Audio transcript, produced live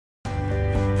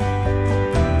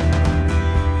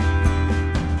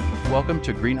Welcome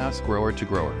to Greenhouse Grower to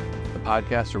Grower, the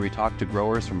podcast where we talk to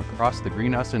growers from across the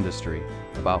greenhouse industry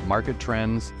about market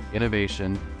trends,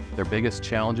 innovation, their biggest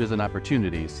challenges and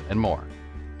opportunities, and more.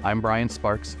 I'm Brian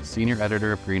Sparks, Senior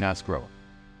Editor of Greenhouse Grower.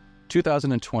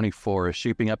 2024 is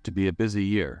shaping up to be a busy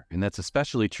year, and that's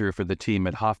especially true for the team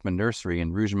at Hoffman Nursery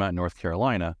in Rougemont, North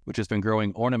Carolina, which has been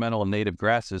growing ornamental and native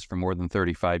grasses for more than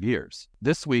 35 years.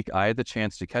 This week, I had the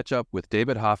chance to catch up with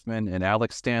David Hoffman and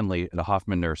Alex Stanley at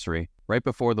Hoffman Nursery right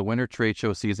before the winter trade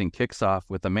show season kicks off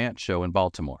with the MANT show in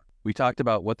Baltimore. We talked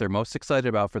about what they're most excited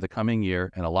about for the coming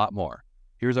year and a lot more.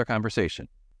 Here's our conversation.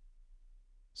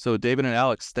 So David and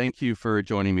Alex, thank you for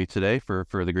joining me today for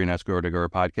the Greenhouse Grower to Grower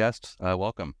podcast.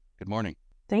 Welcome. Good morning.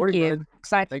 Thank you.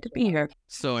 Excited to be here.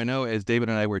 So I know as David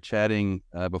and I were chatting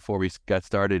before we got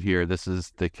started here, this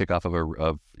is the kickoff of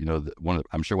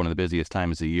I'm sure one of the busiest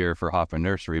times of the year for Hoffman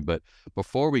Nursery. But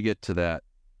before we get to that,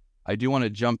 I do want to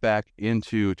jump back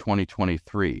into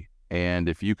 2023. And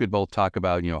if you could both talk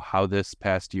about, how this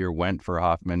past year went for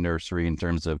Hoffman Nursery in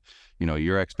terms of,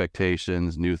 your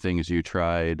expectations, new things you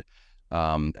tried,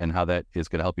 and how that is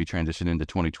going to help you transition into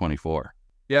 2024.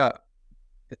 Yeah.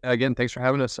 Again, thanks for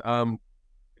having us.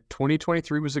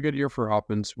 2023 was a good year for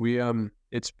Hoffman's. We've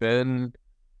been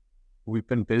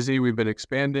busy. We've been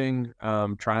expanding,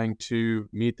 trying to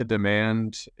meet the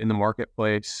demand in the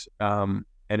marketplace.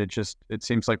 And it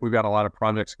seems like we've got a lot of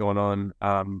projects going on.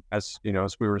 As we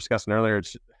were discussing earlier, I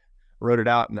wrote it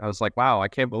out and I was like, wow, I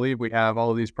can't believe we have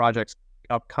all of these projects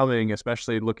upcoming,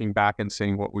 especially looking back and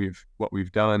seeing what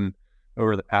we've done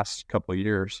over the past couple of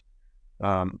years.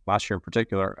 Last year in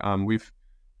particular,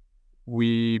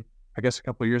 I guess a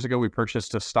couple of years ago, we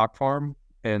purchased a stock farm.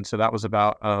 And so that was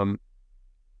about an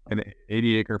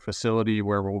 80-acre facility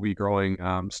where we'll be growing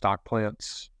stock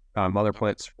plants, mother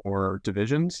plants for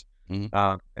divisions.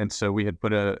 Mm-hmm. And so we had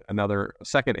put another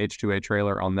second H2A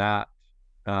trailer on that.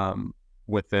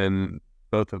 Within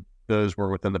both of those were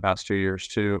within the past 2 years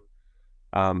too.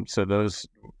 So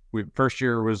first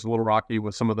year was a little rocky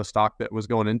with some of the stock that was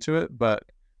going into it, but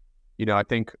I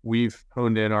think we've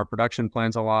honed in our production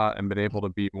plans a lot and been able to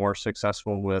be more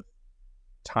successful with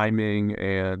timing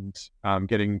and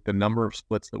getting the number of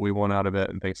splits that we want out of it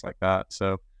and things like that.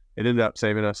 So it ended up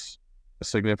saving us a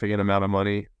significant amount of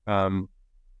money in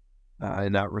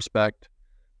that respect.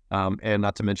 And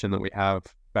not to mention that we have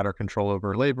better control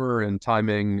over labor and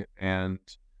timing, and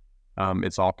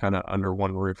it's all kind of under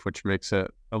one roof, which makes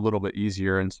it a little bit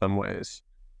easier in some ways.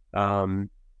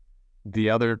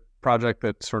 The other project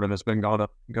that sort of has been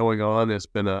going on has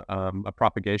been a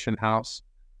propagation house,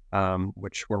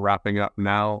 which we're wrapping up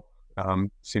now.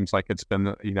 Seems like it's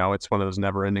been, it's one of those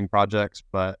never-ending projects,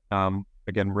 but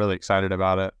again, really excited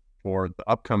about it for the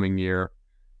upcoming year.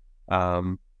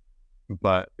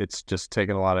 But it's just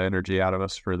taken a lot of energy out of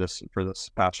us for this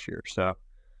past year. So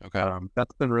okay.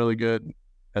 That's been really good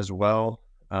as well.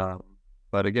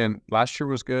 But again, last year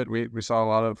was good. We saw a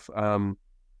lot of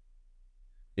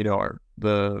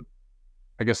the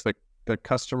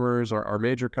customers, our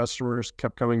major customers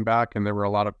kept coming back, and there were a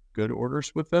lot of good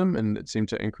orders with them, and it seemed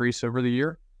to increase over the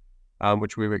year,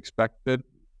 which we've expected.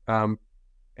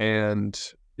 And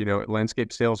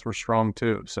landscape sales were strong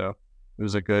too, so it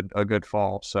was a good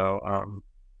fall. So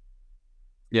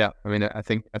I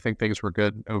think things were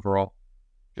good overall.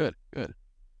 Good.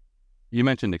 You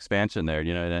mentioned expansion there.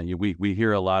 And we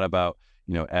hear a lot about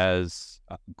as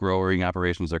growing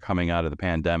operations are coming out of the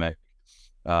pandemic.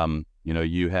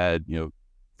 You had,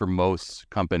 for most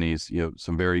companies,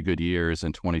 some very good years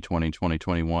in 2020,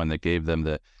 2021 that gave them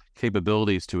the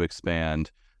capabilities to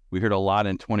expand. We heard a lot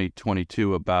in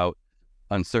 2022 about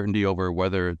uncertainty over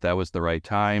whether that was the right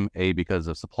time, A, because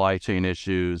of supply chain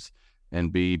issues,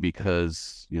 and B,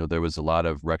 because, there was a lot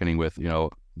of reckoning with,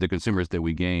 the consumers that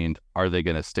we gained, are they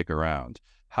going to stick around?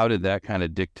 How did that kind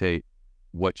of dictate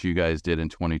what you guys did in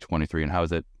 2023, and how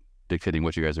is it dictating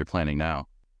what you guys are planning now?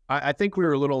 I think we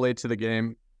were a little late to the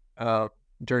game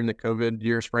during the COVID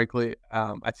years, frankly.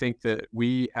 I think that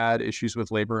we had issues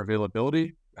with labor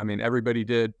availability. I mean, everybody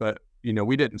did, but,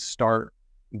 we didn't start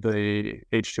the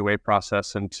H2A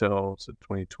process until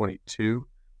 2022.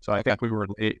 So I think we were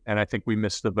late, and I think we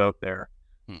missed the boat there.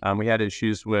 We had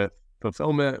issues with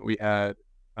fulfillment. We had,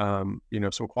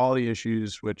 some quality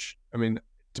issues, which,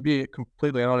 to be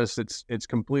completely honest, it's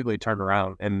completely turned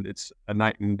around, and it's a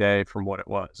night and day from what it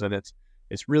was. And it's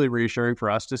really reassuring for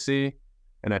us to see.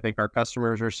 And I think our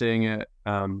customers are seeing it.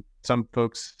 Some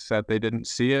folks said they didn't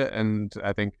see it. And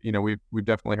I think, we've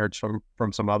definitely heard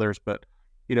from some others, but,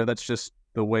 that's just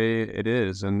the way it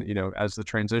is. And, as the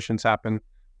transitions happen,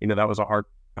 that was a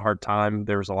hard time.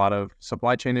 There was a lot of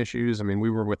supply chain issues. We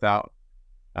were without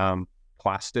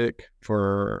plastic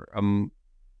for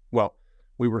well,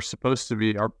 we were supposed to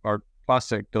be our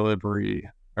plastic delivery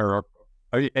or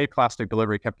a plastic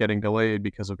delivery kept getting delayed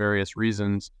because of various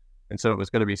reasons. And so it was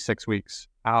going to be 6 weeks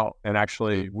out. And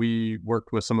actually we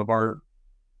worked with some of our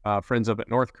friends up at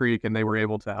North Creek, and they were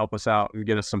able to help us out and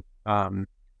get us some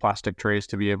plastic trays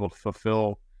to be able to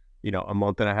fulfill, a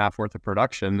month and a half worth of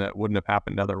production that wouldn't have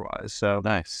happened otherwise. So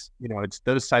Nice. it's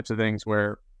those types of things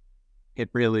where it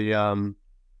really,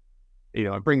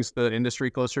 it brings the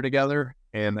industry closer together.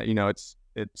 And,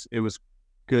 it was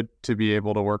good to be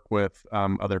able to work with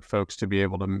other folks to be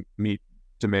able to meet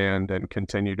demand and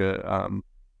continue to,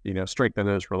 strengthen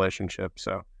those relationships.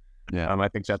 So Yeah. I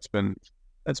think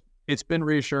it's been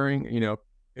reassuring.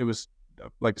 It was,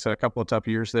 like I said, a couple of tough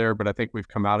years there, but I think we've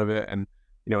come out of it. And,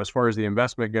 as far as the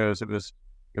investment goes, it was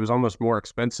almost more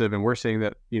expensive, and we're seeing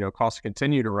that, costs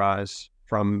continue to rise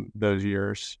from those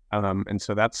years. And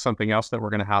so that's something else that we're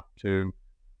going to have to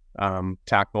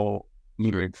tackle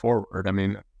moving forward. I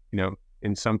mean,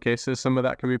 in some cases, some of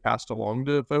that can be passed along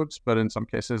to folks, but in some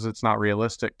cases it's not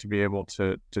realistic to be able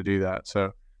to do that.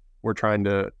 So we're trying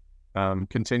to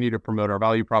continue to promote our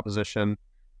value proposition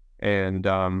and,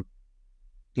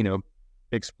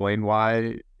 explain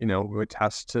why, it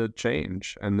has to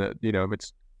change, and that,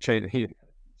 it's change.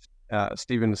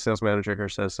 Steven, the sales manager here,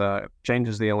 says, change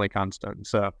is the only constant.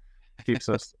 So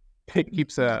it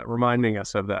keeps reminding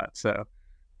us of that. So,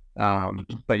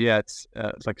 but yeah, it's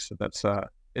like I said, that's,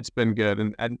 it's been good.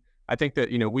 And I think that,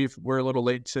 we're a little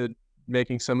late to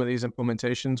making some of these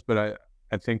implementations, but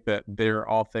I think that they're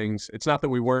all things. It's not that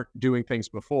we weren't doing things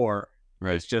before.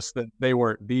 Right. It's just that they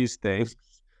weren't these things.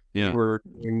 Yeah. We're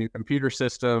doing new computer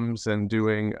systems and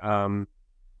doing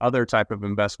other type of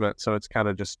investment. So it's kind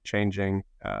of just changing,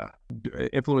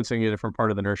 influencing a different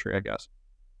part of the nursery, I guess.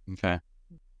 Okay.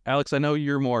 Alex, I know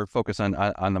you're more focused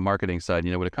on the marketing side.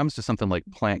 When it comes to something like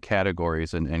plant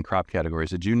categories and crop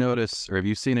categories, did you notice, or have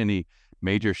you seen any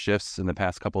major shifts in the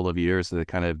past couple of years that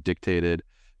kind of dictated,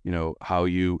 how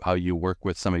you work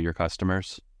with some of your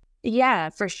customers? Yeah,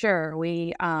 for sure.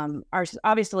 We are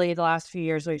obviously the last few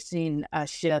years we've seen a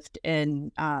shift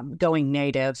in going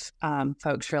native.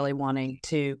 Folks really wanting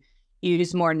to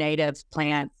use more native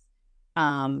plants.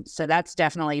 So that's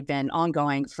definitely been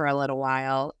ongoing for a little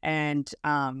while. And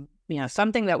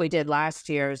something that we did last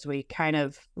year is we kind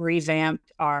of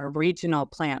revamped our regional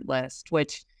plant list,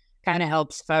 which kind of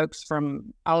helps folks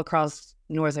from all across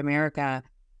North America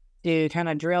to kind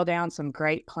of drill down some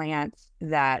great plants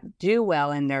that do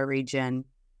well in their region,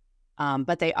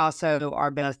 but they also are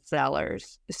best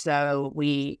sellers. So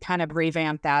we kind of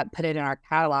revamped that, put it in our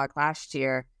catalog last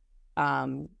year,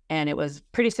 and it was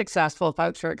pretty successful.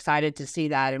 Folks were excited to see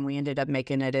that, and we ended up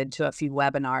making it into a few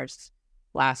webinars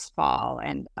last fall,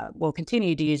 and we'll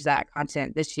continue to use that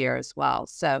content this year as well.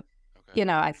 So,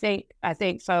 I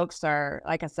think folks are,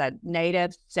 like I said,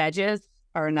 native sedges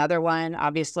are another one.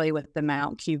 Obviously, with the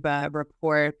Mount Cuba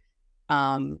report,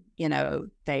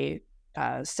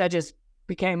 sedges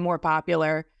became more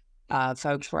popular.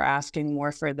 Folks were asking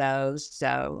more for those.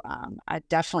 So I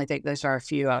definitely think those are a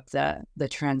few of the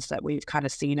trends that we've kind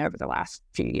of seen over the last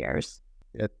few years.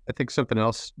 Yeah, I think something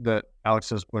else that Alex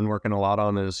has been working a lot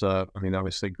on is,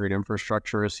 obviously green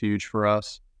infrastructure is huge for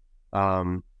us.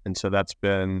 And so that's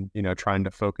been, trying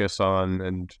to focus on,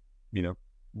 and,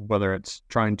 whether it's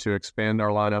trying to expand our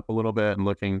lineup a little bit and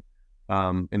looking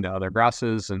into other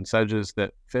grasses and sedges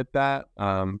that fit that,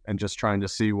 and just trying to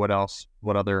see what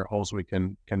other holes we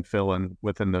can fill in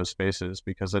within those spaces,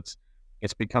 because it's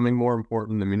becoming more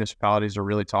important. The municipalities are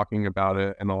really talking about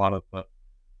it, and a lot of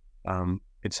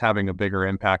it's having a bigger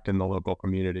impact in the local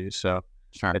communities. So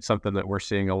Sure. It's something that we're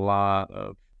seeing a lot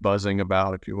of buzzing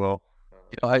about, if you will.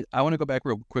 I want to go back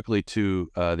real quickly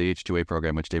to the H-2A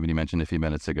program, which David, you mentioned a few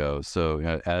minutes ago. So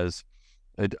as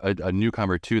a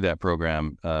newcomer to that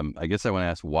program, I guess I want to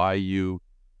ask why you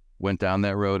went down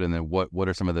that road, and then what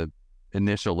are some of the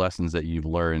initial lessons that you've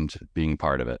learned being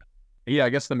part of it? Yeah, I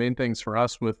guess the main things for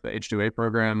us with the H-2A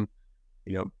program,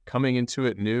 coming into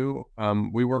it new,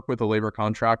 we work with a labor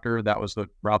contractor. That was the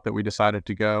route that we decided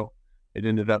to go. It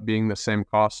ended up being the same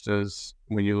cost as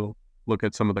when you look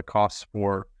at some of the costs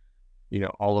for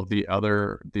all of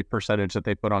the percentage that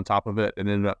they put on top of it. It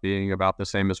ended up being about the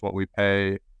same as what we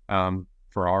pay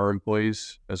for our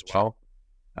employees as well,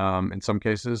 in some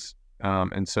cases.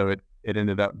 And so it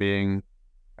ended up being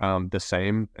the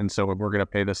same. And so if we're going to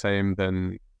pay the same,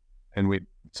 then,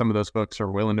 some of those folks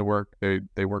are willing to work.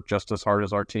 They work just as hard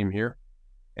as our team here.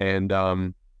 And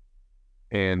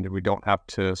we don't have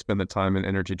to spend the time and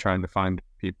energy trying to find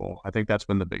people. I think that's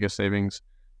been the biggest savings.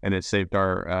 And it saved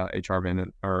our HR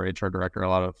director a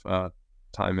lot of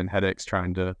time and headaches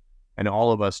and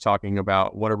all of us talking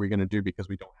about what are we going to do, because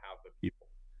we don't have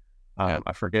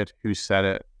I forget who said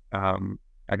it,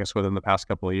 I guess within the past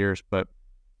couple of years, but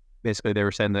basically they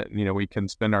were saying that, we can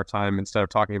spend our time, instead of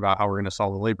talking about how we're going to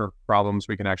solve the labor problems,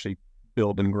 we can actually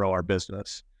build and grow our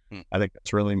business. I think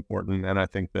that's really important. And I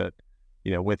think that,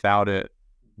 without it,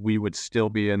 we would still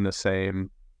be in the same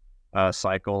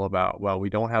cycle about, well, we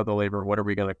don't have the labor. What are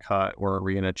we going to cut? Or are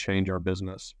we going to change our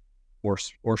business or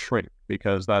shrink?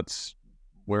 Because that's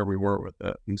where we were with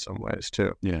it in some ways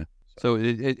too. Yeah. So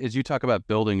as you talk about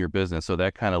building your business, so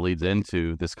that kind of leads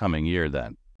into this coming year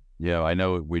then. I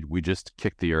know we just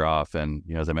kicked the year off, and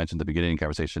as I mentioned at the beginning of the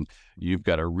conversation, you've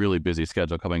got a really busy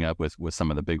schedule coming up with some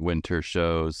of the big winter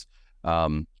shows.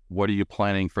 What are you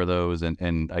planning for those?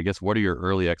 And I guess what are your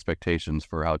early expectations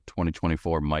for how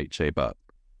 2024 might shape up?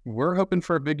 We're hoping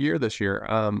for a big year this year.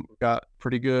 We've got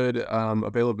pretty good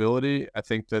availability. I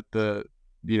think that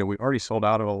we've already sold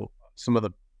out of some of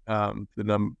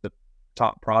the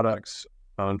top products,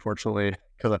 unfortunately,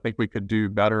 because I think we could do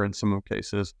better in some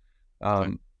cases.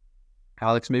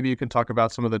 Alex, maybe you can talk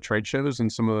about some of the trade shows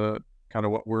and some of the kind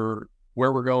of where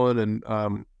we're going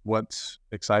and what's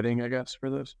exciting, I guess, for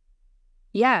this.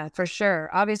 Yeah, for sure.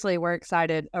 Obviously, we're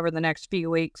excited over the next few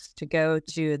weeks to go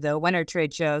to the winter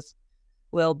trade shows.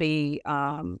 We'll be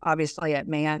obviously at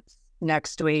Mance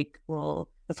next week. The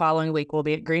following week we'll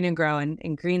be at Green and Grow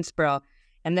in Greensboro,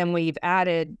 and then we've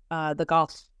added the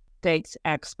Gulf States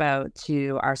Expo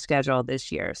to our schedule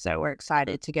this year. So we're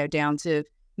excited to go down to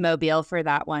Mobile for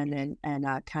that one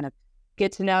and kind of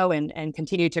get to know and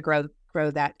continue to grow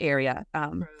that area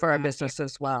for our business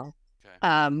as well.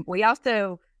 Okay.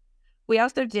 We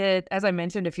also did, as I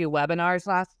mentioned, a few webinars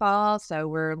last fall. So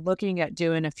we're looking at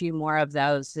doing a few more of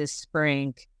those this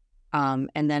spring and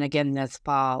then again this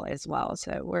fall as well.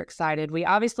 So we're excited. We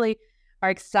obviously are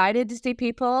excited to see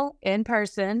people in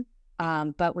person,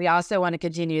 but we also want to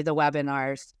continue the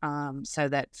webinars so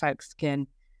that folks can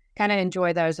kind of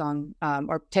enjoy those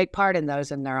or take part in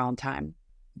those in their own time.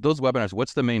 Those webinars,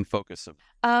 what's the main focus of?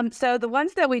 So the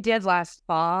ones that we did last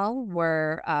fall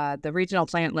were the regional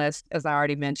plant list, as I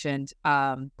already mentioned,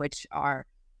 which are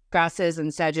grasses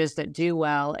and sedges that do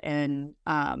well in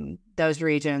those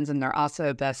regions, and they're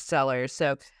also best sellers.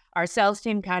 So our sales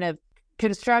team kind of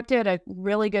constructed a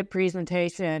really good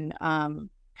presentation, kind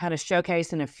of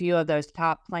showcasing a few of those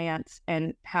top plants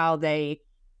and how they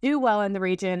do well in the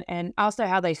region, and also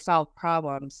how they solve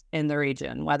problems in the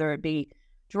region, whether it be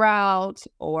drought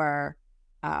or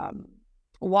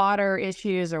water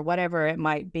issues or whatever it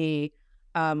might be.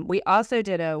 We also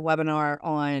did a webinar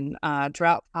on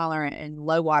drought tolerant and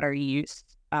low water use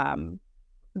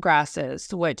grasses,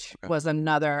 which was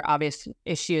another obvious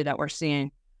issue that we're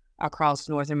seeing across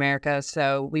North America.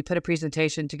 So we put a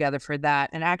presentation together for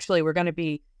that. And actually, we're going to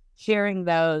be sharing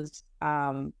those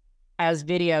as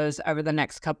videos over the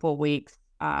next couple of weeks.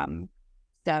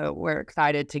 So we're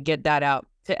excited to get that out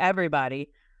to everybody.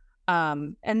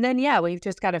 And then, we've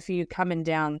just got a few coming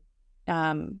down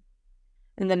in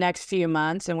the next few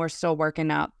months, and we're still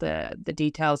working out the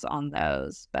details on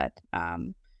those. But,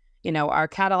 our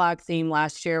catalog theme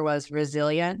last year was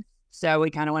resilient. So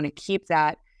we kind of want to keep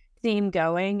that theme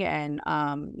going and,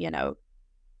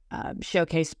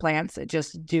 showcase plants that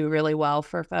just do really well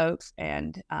for folks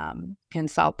and can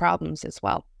solve problems as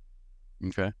well.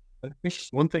 Okay. I think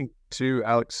one thing too,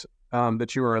 Alex,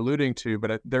 that you were alluding to,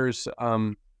 but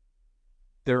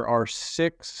there are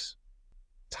 6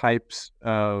 types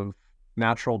of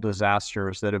natural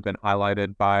disasters that have been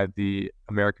highlighted by the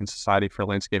American Society for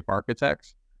Landscape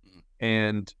Architects.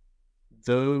 And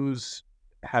those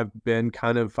have been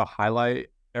kind of a highlight,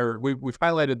 or we've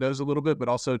highlighted those a little bit, but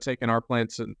also taken our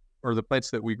plants or the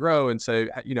plants that we grow and say,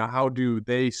 how do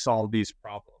they solve these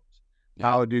problems?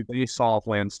 How do they solve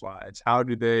landslides? How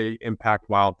do they impact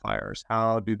wildfires?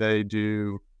 How do they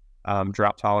do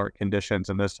drought tolerant conditions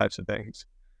and those types of things?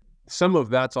 Some of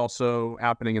that's also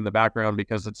happening in the background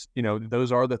because it's,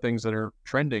 those are the things that are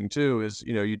trending too, is,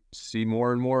 you see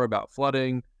more and more about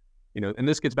flooding, and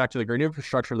this gets back to the green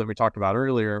infrastructure that we talked about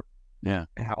earlier. Yeah.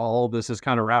 How all this is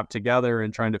kind of wrapped together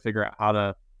and trying to figure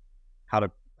out how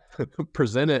to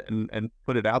present it and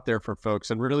put it out there for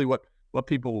folks and really what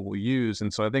people will use.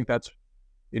 And so I think that's,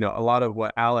 a lot of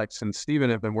what Alex and Steven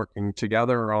have been working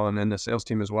together on, and the sales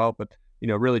team as well, but,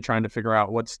 really trying to figure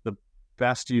out what's the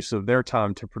best use of their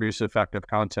time to produce effective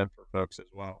content for folks as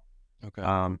well. Okay.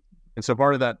 And so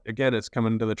part of that, again, it's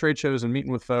coming to the trade shows and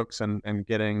meeting with folks and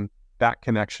getting that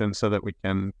connection so that we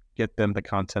can get them the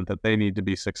content that they need to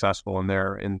be successful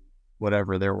in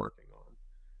whatever they're working on.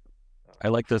 I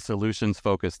like the solutions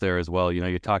focus there as well.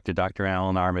 You talk to Dr.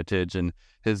 Alan Armitage, and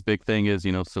his big thing is,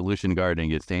 solution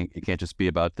gardening. It can't just be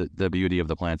about the beauty of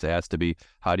the plants. It has to be,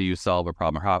 how do you solve a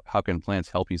problem? Or how can plants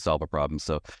help you solve a problem?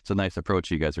 So it's a nice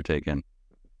approach you guys are taking.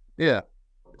 Yeah,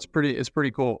 it's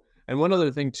pretty cool. And one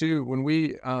other thing too, when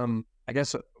we, I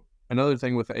guess another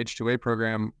thing with the H2A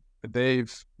program,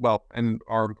 and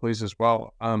our employees as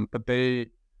well, but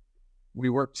we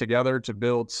work together to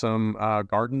build some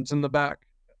gardens in the back.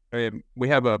 We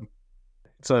have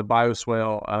it's a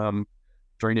bioswale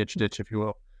drainage ditch, if you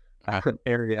will,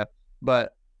 area.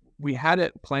 But we had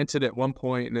it planted at one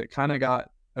point, and it kind of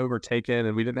got overtaken,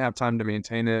 and we didn't have time to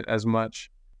maintain it as much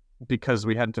because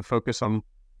we had to focus on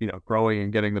growing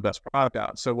and getting the best product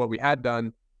out. So what we had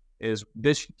done is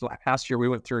this past year we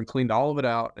went through and cleaned all of it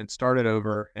out and started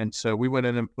over. And so we went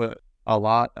in and put a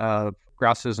lot of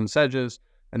grasses and sedges.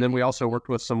 And then we also worked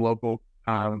with some local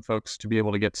folks to be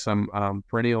able to get some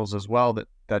perennials as well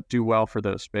that do well for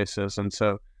those spaces. And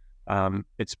so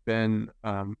it's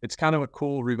kind of a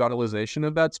cool revitalization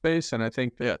of that space. And I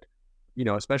think that,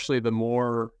 especially the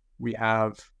more we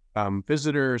have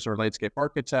visitors or landscape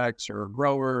architects or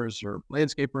growers or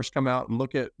landscapers come out and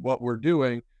look at what we're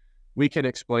doing, we can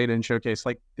explain and showcase,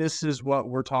 like, this is what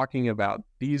we're talking about.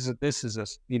 This is a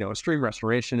stream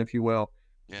restoration, if you will.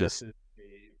 Yes. This is a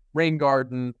rain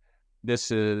garden.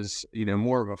 This is,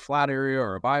 more of a flat area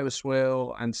or a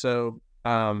bioswale. And so,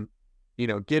 having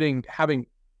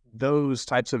those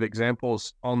types of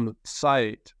examples on the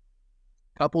site,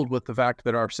 coupled with the fact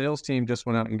that our sales team just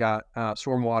went out and got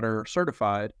stormwater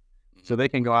certified, so they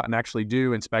can go out and actually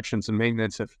do inspections and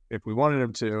maintenance if we wanted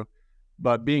them to.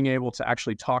 But being able to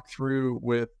actually talk through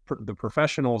with the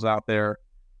professionals out there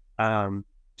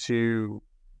to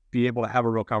be able to have a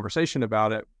real conversation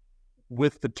about it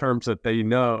with the terms that they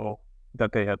know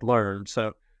that they had learned.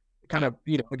 So kind of,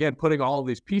 again, putting all of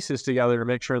these pieces together to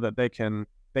make sure that they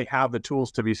have the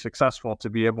tools to be successful, to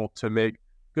be able to make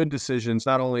good decisions,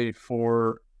 not only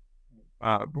for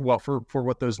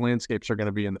what those landscapes are going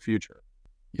to be in the future.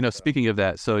 Speaking of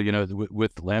that, so,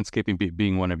 with landscaping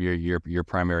being one of your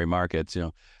primary markets,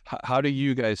 how do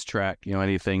you guys track,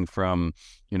 anything from,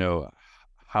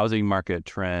 housing market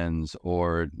trends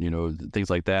or, things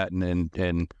like that?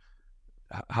 And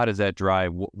how does that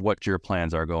drive what your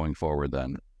plans are going forward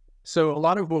then? So a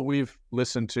lot of what we've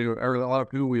listened to, or a lot of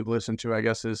who we've listened to, I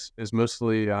guess, is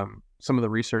mostly some of the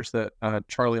research that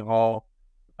Charlie Hall,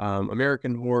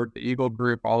 American Horde, the Eagle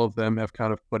Group, all of them have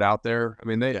kind of put out there. I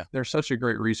mean, they're such a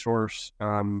great resource,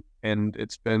 and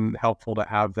it's been helpful to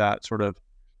have that sort of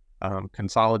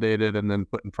consolidated and then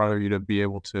put in front of you to be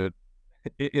able to,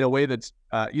 in a way that's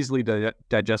easily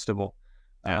digestible.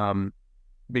 Yeah.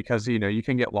 Because, you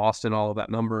can get lost in all of that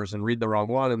numbers and read the wrong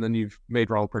one, and then you've made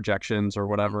wrong projections or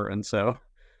whatever. And so,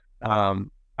 I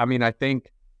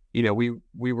think,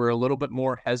 we were a little bit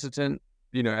more hesitant,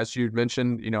 as you'd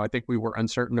mentioned, I think we were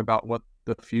uncertain about what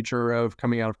the future of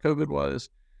coming out of COVID was.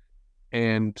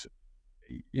 And,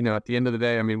 at the end of the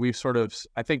day,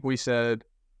 I think we said,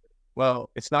 well,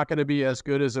 it's not going to be as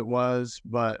good as it was,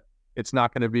 but it's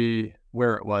not going to be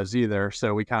where it was either.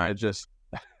 So we kind of just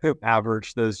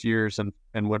averaged those years and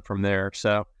went from there.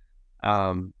 So,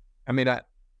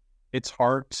 it's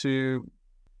hard to,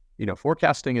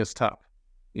 forecasting is tough.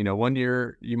 1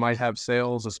 year you might have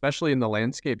sales, especially in the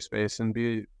landscape space, and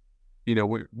be,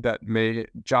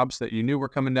 jobs that you knew were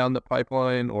coming down the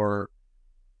pipeline, or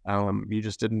you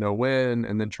just didn't know when,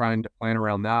 and then trying to plan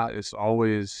around that is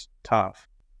always tough.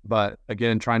 But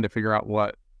again, trying to figure out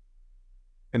what,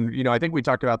 and I think we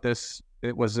talked about this.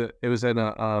 It was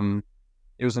another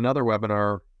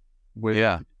webinar with,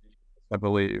 I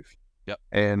believe. Yep.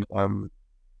 And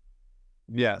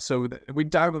so we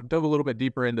dove a little bit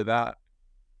deeper into that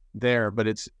there, but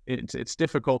it's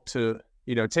difficult to,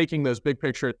 taking those big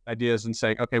picture ideas and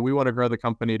saying, okay, we want to grow the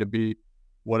company to be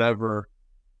whatever,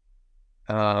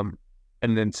 and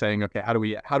then saying, okay, how do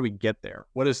we get there?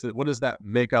 What does that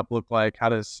makeup look like?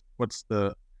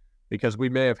 Because we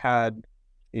may have had,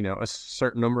 a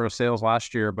certain number of sales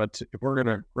last year, but if we're going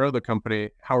to grow the company,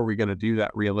 how are we going to do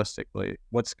that realistically?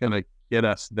 What's going to get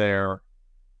us there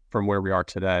from where we are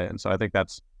today? And so I think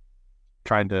that's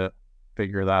trying to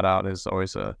figure that out is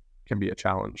always can be a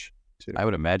challenge too. I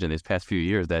would imagine these past few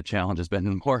years, that challenge has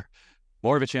been more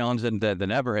of a challenge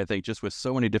than ever, I think, just with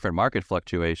so many different market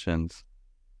fluctuations.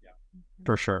 Yeah,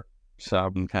 for sure. So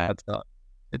okay.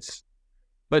 It's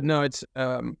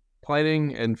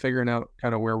planning and figuring out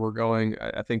kind of where we're going.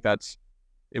 I think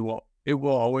it will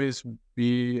always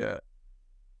be,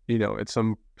 it's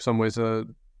some ways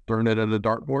learn it at a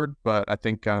dartboard, but I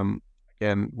think,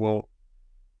 again,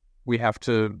 we have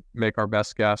to make our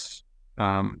best guess,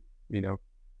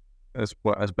 as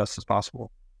best as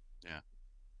possible. Yeah.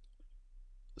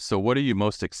 So what are you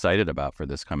most excited about for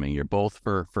this coming year, both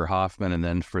for Hoffman and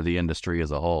then for the industry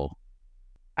as a whole?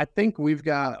 I think we've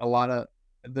got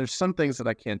there's some things that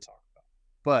I can't talk about,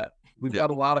 but we've got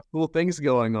a lot of cool things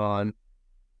going on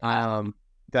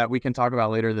that we can talk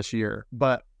about later this year.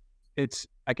 But it's,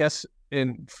 I guess,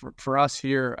 for us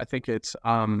here, I think it's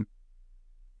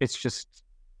just,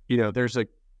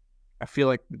 I feel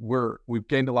like we've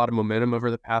gained a lot of momentum over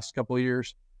the past couple of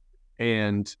years,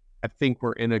 and I think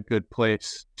we're in a good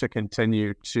place to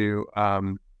continue to,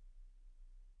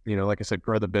 like I said,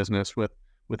 grow the business with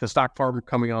the stock farm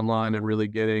coming online and really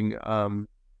getting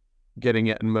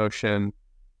it in motion,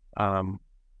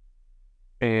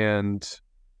 and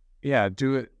yeah,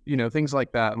 do it, things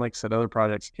like that. And like I said, other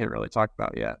projects can't really talk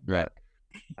about yet. Right.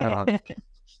 And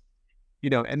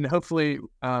hopefully,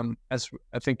 as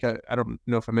I think, I don't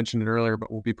know if I mentioned it earlier,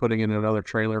 but we'll be putting in another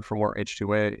trailer for more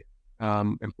H2A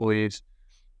employees.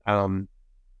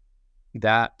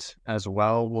 That as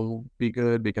well will be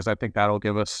good, because I think that'll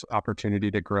give us opportunity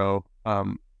to grow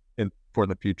for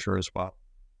the future as well.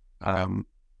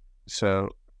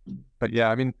 But yeah,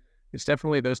 I mean, it's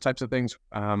definitely those types of things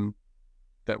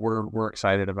that we're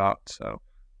excited about. So,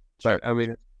 but I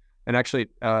mean, and actually,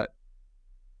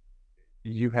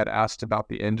 you had asked about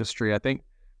the industry. I think,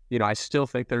 I still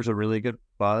think there's a really good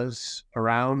buzz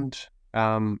around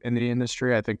in the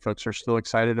industry. I think folks are still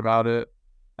excited about it.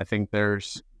 I think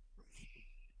there's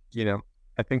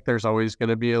always going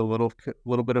to be a little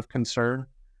bit of concern,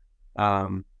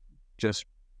 just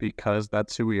because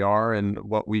that's who we are and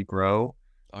what we grow.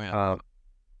 Oh yeah.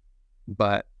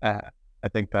 But I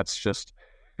think that's just,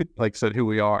 like I said, who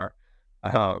we are.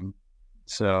 But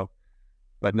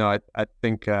no, I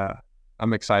think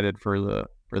I'm excited for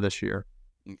this year.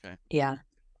 Okay. Yeah,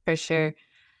 for sure.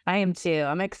 I am too.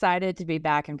 I'm excited to be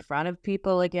back in front of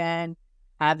people again,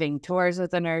 having tours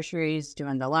with the nurseries,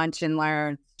 doing the lunch and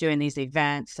learn, doing these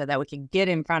events so that we can get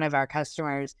in front of our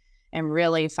customers and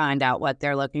really find out what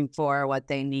they're looking for, what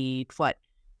they need, what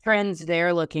trends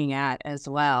they're looking at as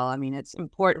well. I mean, it's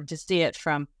important to see it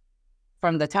from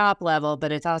the top level,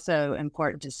 but it's also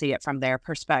important to see it from their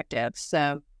perspective.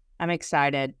 So I'm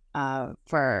excited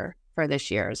for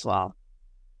this year as well.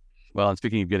 Well, and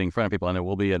speaking of getting in front of people, I know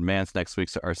we'll be at Mance next week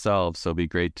ourselves, so it'll be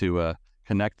great to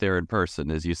connect there in person.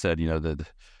 As you said,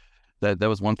 that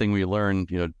was one thing we learned,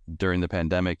 during the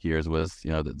pandemic years was,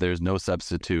 that there's no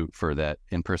substitute for that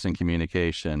in-person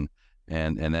communication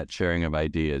and that sharing of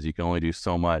ideas. You can only do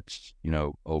so much,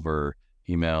 over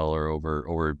email or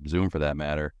over Zoom for that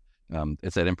matter.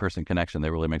 It's that in-person connection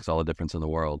that really makes all the difference in the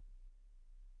world.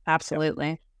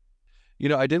 Absolutely.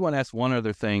 I did want to ask one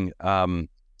other thing. The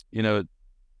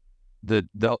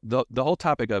whole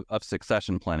topic of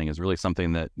succession planning is really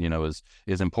something that,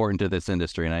 is important to this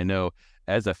industry. And I know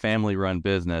as a family-run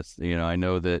business, I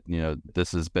know that,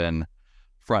 this has been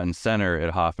front and center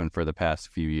at Hoffman for the past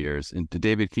few years. And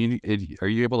David, are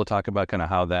you able to talk about kind of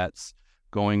how that's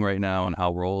going right now and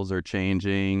how roles are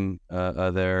changing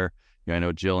there? I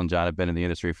know Jill and John have been in the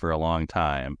industry for a long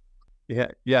time. Yeah.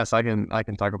 Yes, I can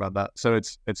talk about that. So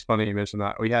it's funny you mentioned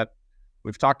that.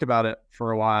 We've talked about it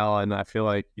for a while, and I feel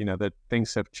like, that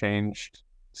things have changed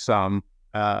some.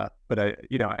 But I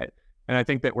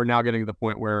think that we're now getting to the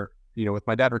point where, with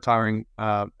my dad retiring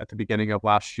at the beginning of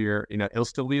last year, he'll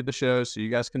still lead the show, so you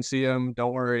guys can see him.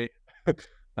 Don't worry.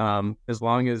 As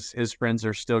long as his friends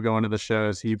are still going to the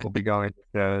shows, he will be going to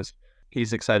shows.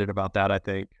 He's excited about that, I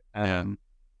think.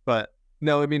 But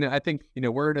no, I mean, I think,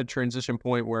 we're at a transition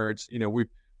point where it's,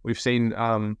 we've seen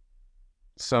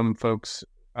some folks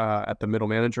at the middle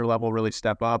manager level really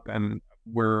step up, and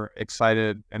we're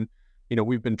excited. And,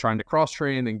 we've been trying to cross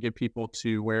train and get people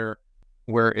to where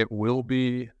it will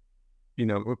be,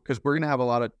 because we're going to have a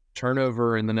lot of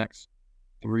turnover in the next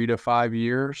 3 to 5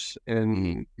 years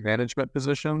in management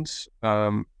positions.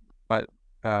 But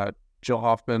Jill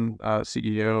Hoffman,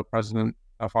 CEO, president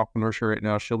of Hoffman Nursery right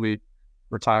now, she'll be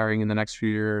retiring in the next few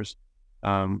years.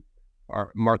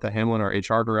 Our Martha Hamlin, our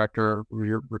HR director,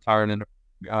 retiring in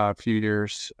a few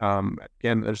years.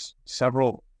 Again, there's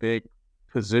several big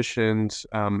positions.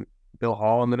 Bill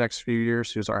Hall in the next few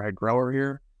years, who's our head grower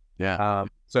here. Yeah.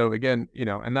 So again,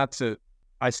 and that's it.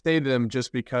 I stated them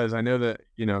just because I know that,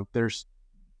 there's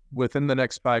within the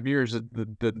next 5 years,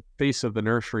 the face of the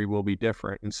nursery will be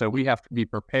different. And so we have to be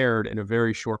prepared in a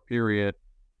very short period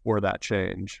for that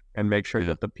change and make sure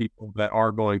that the people that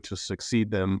are going to succeed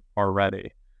them are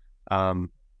ready.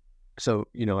 So,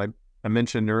 I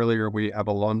mentioned earlier, we have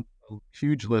a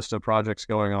huge list of projects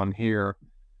going on here,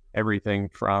 everything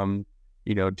from,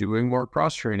 doing more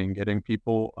cross training, getting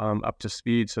people up to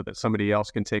speed so that somebody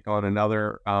else can take on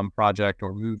another project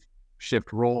or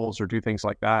shift roles or do things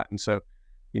like that. And so,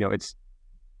 it's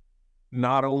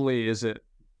not only is it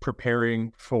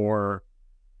preparing for,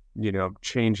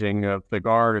 changing of the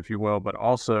guard, if you will, but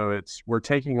also we're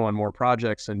taking on more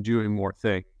projects and doing more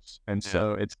things. And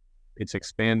so it's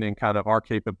expanding kind of our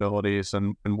capabilities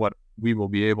and what we will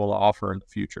be able to offer in the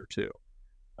future too.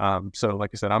 So like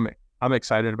I said, I'm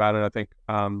excited about it. I think,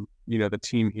 the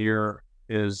team here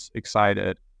is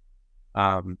excited.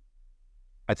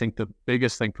 I think the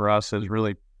biggest thing for us is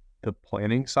really the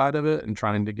planning side of it and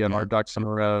trying to get our ducks in a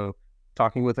row,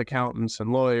 talking with accountants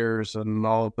and lawyers and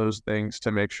all of those things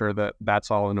to make sure that that's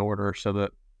all in order so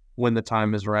that when the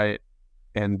time is right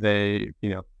and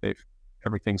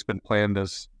everything's been planned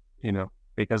as,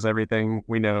 because everything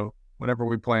we know, whenever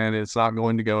we plan, it's not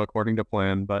going to go according to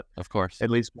plan, but of course, at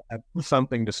least we'll have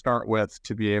something to start with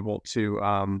to be able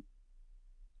to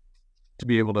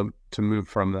move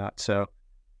from that. So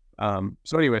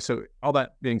anyway, so all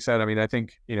that being said, I mean, I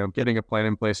think, getting a plan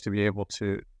in place to be able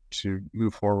to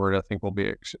move forward, I think will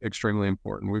be extremely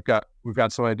important. We've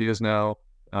got some ideas now.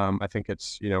 I think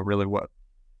it's, really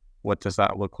what does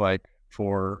that look like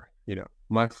for,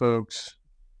 my folks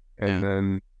and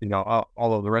then,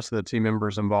 all of the rest of the team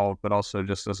members involved, but also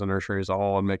just as a nursery as a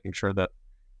whole and making sure that,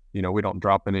 we don't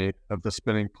drop any of the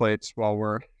spinning plates while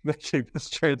we're making this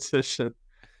transition.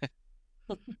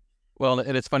 Well,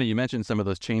 and it's funny, you mentioned some of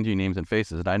those changing names and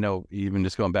faces. And I know even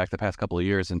just going back the past couple of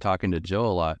years and talking to Joe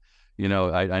a lot,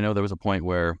 I know there was a point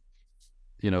where,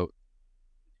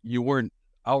 you weren't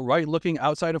outright looking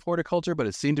outside of horticulture, but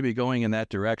it seemed to be going in that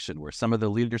direction where some of the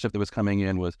leadership that was coming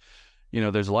in was,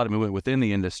 there's a lot of movement within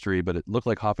the industry, but it looked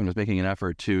like Hoffman was making an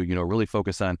effort to, really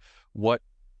focus on what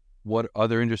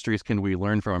other industries can we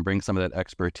learn from and bring some of that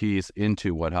expertise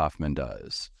into what Hoffman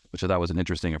does, which I thought was an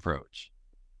interesting approach.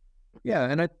 Yeah.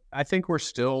 And I think we're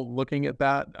still looking at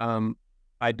that.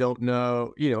 I don't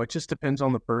know, it just depends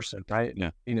on the person, right? Yeah.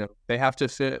 They have to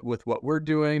fit with what we're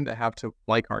doing. They have to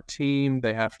like our team.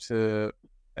 They have to,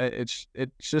 it's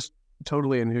just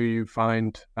totally in who you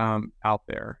find out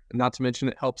there. And not to mention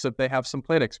it helps if they have some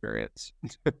plant experience.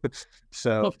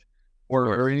 So,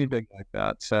 or anything like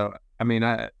that. So, I mean,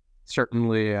 I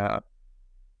certainly, I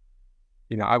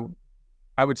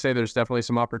would say there's definitely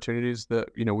some opportunities that,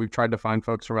 we've tried to find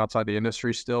folks from outside the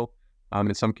industry still.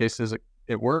 In some cases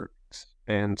it works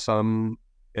and some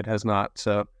it has not.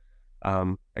 So,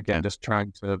 again, just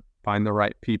trying to find the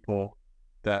right people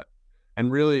and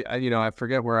really, I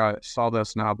forget where I saw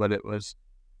this now, but it was,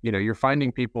 you're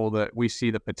finding people that we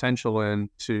see the potential in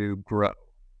to grow.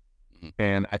 Mm-hmm.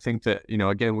 And I think that,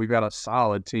 again, we've got a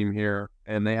solid team here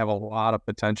and they have a lot of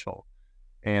potential.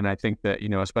 And I think that,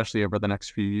 especially over the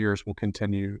next few years,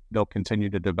 they'll continue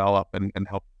to develop and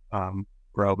help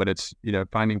grow. But it's,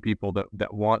 finding people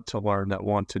that want to learn, that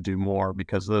want to do more,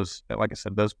 because those, like I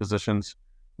said, those positions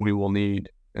we will need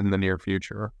in the near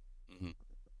future.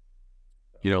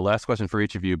 Last question for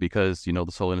each of you, because,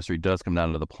 this whole industry does come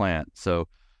down to the plant. So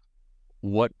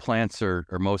what plants are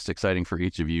most exciting for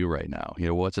each of you right now?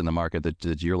 What's in the market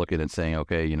that you're looking at saying,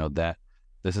 okay, that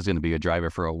this is going to be a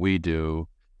driver for what we do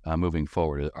moving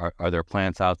forward? Are there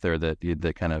plants out there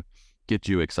that kind of get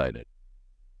you excited?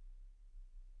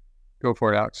 Go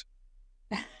for it, Alex.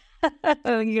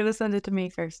 Oh, you're going to send it to me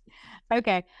first.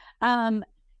 Okay.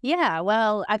 Yeah,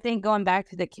 well, I think going back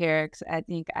to the Carricks, I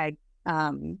think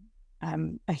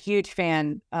I'm a huge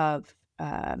fan of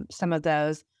some of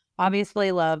those.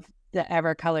 Obviously love the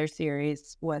Evercolor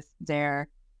series with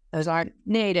those aren't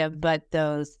native, but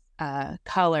those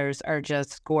colors are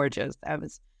just gorgeous. I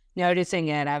was noticing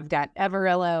it. I've got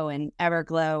Everillo and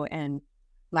Everglow in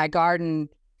my garden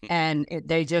and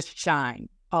they just shine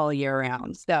all year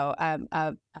round. So I'm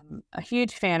a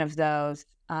huge fan of those.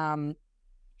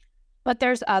 But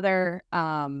there's other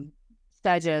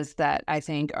sedges that I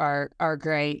think are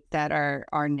great that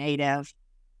are native.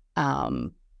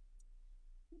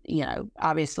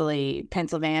 Obviously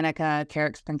Pennsylvanica,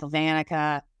 Carricks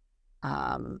Pennsylvanica,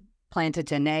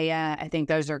 Plantagenea. I think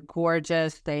those are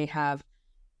gorgeous. They have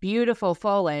beautiful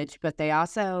foliage, but they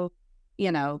also,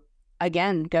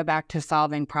 again, go back to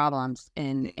solving problems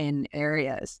in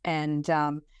areas. And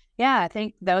I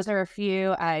think those are a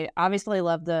few. I obviously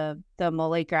love the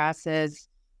muley grasses.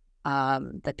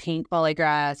 The pink muley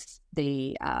grass,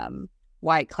 the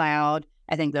white cloud.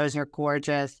 I think those are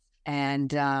gorgeous.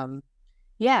 And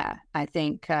I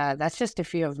think that's just a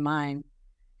few of mine.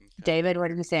 Okay. David, what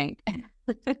do you think?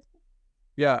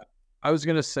 Yeah, I was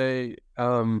going to say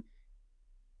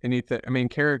anything. I mean,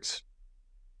 Carricks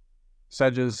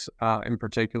sedges in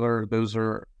particular, those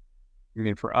are I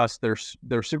mean, for us,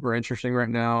 they're super interesting right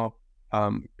now.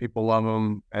 People love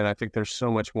them, and I think there's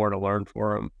so much more to learn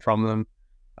from them.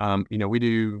 We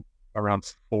do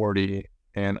around 40,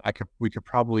 and we could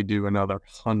probably do another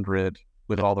 100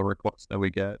 with all the requests that we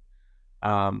get.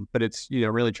 But it's,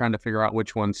 really trying to figure out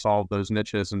which ones solve those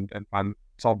niches and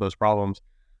solve those problems.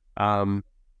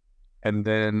 And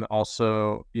then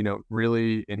also,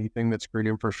 really anything that's green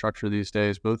infrastructure these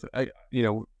days,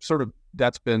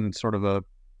 that's been sort of a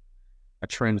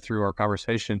trend through our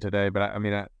conversation today. But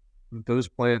those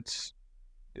plants,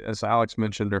 as Alex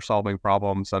mentioned, are solving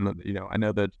problems. And, I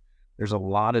know that there's a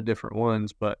lot of different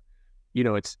ones, but,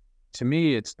 to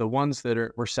me, it's the ones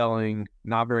that we're selling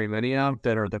not very many of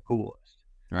that are the coolest.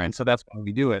 Right. And so that's why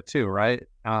we do it too, right?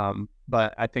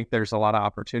 But I think there's a lot of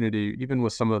opportunity, even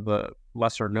with some of the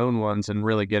lesser known ones, and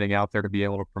really getting out there to be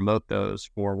able to promote those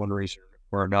for one reason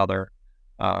or another.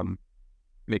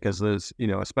 Because those,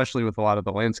 especially with a lot of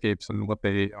the landscapes and what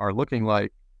they are looking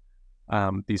like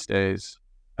these days,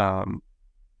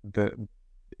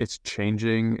 it's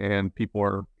changing, and people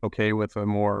are okay with a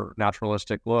more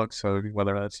naturalistic look. So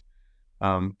whether that's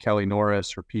Kelly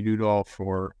Norris or Pete Udolph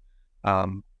or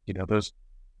those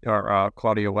are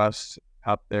Claudia West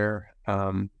out there,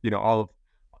 all of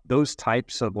those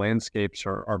types of landscapes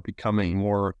are becoming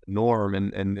more norm,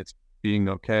 and it's being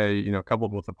okay,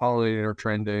 coupled with the pollinator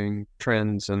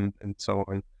trends and so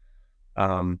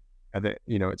on. I think,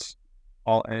 it's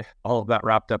all of that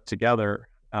wrapped up together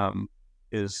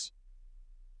is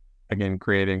again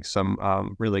creating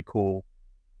some really cool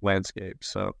landscapes.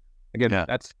 So again,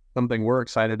 that's something we're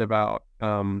excited about,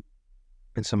 and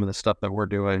some of the stuff that we're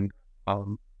doing.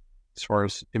 As far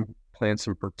as plants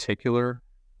in particular,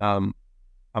 I'm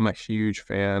a huge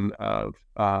fan of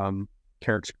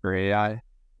Carrick's Grayei.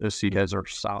 Those seed heads are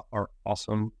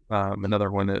awesome.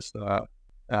 Another one is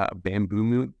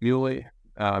bamboo muley,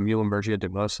 Muhlenbergia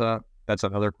demosa. That's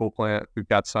another cool plant. We've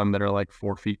got some that are like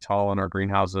 4 feet tall in our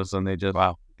greenhouses, and they just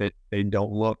they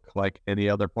don't look like any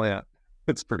other plant.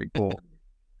 It's pretty cool.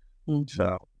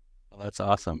 So, well, that's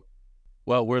awesome.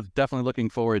 Well, we're definitely looking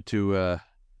forward to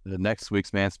the next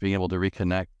week's Mance being able to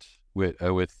reconnect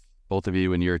with both of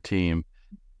you and your team.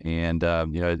 And,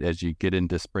 as you get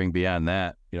into spring beyond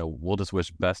that, we'll just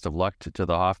wish best of luck to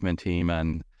the Hoffman team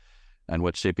and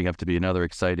what's shaping up to be another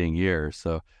exciting year.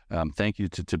 So thank you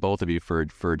to both of you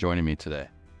for joining me today.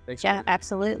 Thanks. Yeah,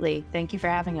 absolutely. Thank you for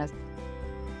having us.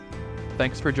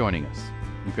 Thanks for joining us.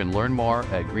 You can learn more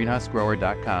at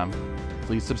greenhousegrower.com.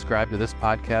 Please subscribe to this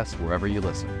podcast wherever you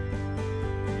listen.